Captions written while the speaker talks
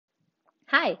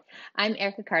Hi, I'm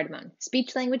Erica Cardamone,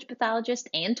 speech language pathologist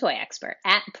and toy expert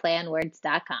at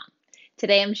playonwords.com.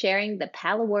 Today I'm sharing the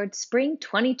PAL Award Spring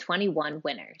 2021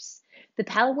 winners. The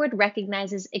PAL Award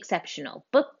recognizes exceptional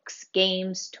books,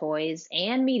 games, toys,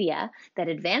 and media that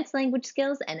advance language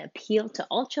skills and appeal to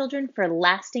all children for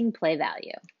lasting play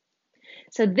value.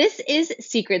 So this is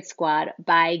Secret Squad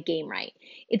by Gamewright.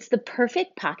 It's the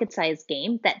perfect pocket-sized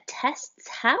game that tests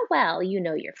how well you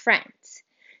know your friends.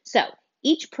 So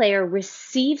each player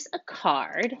receives a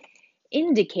card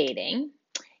indicating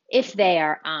if they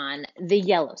are on the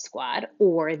yellow squad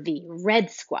or the red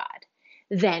squad.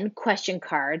 Then question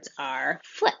cards are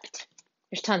flipped.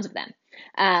 There's tons of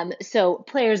them. So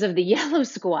players of the yellow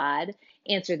squad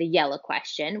answer the yellow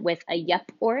question with a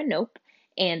yup or a nope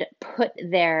and put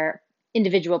their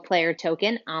individual player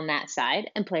token on that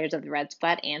side, and players of the red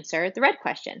squad answer the red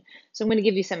question. So I'm going to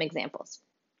give you some examples.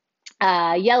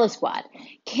 Yellow squad,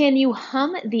 can you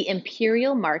hum the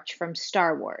Imperial March from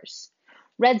Star Wars?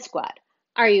 Red squad,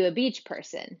 are you a beach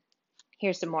person?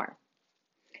 Here's some more.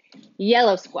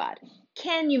 Yellow squad,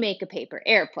 can you make a paper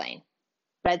airplane?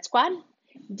 Red squad,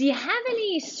 do you have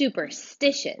any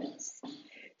superstitions?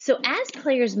 So as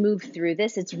players move through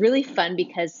this, it's really fun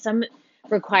because some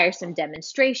require some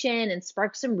demonstration and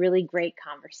spark some really great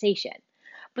conversation.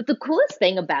 But the coolest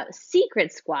thing about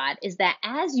Secret Squad is that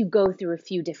as you go through a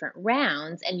few different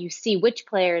rounds and you see which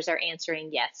players are answering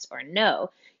yes or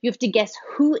no, you have to guess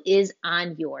who is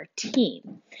on your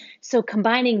team. So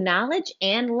combining knowledge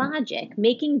and logic,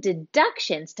 making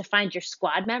deductions to find your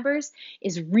squad members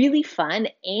is really fun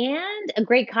and a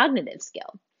great cognitive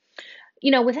skill.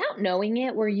 Without knowing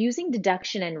it, we're using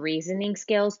deduction and reasoning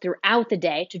skills throughout the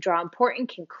day to draw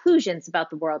important conclusions about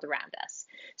the world around us.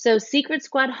 So Secret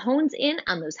Squad hones in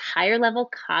on those higher level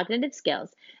cognitive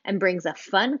skills and brings a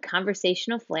fun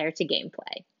conversational flair to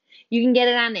gameplay. You can get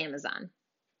it on Amazon.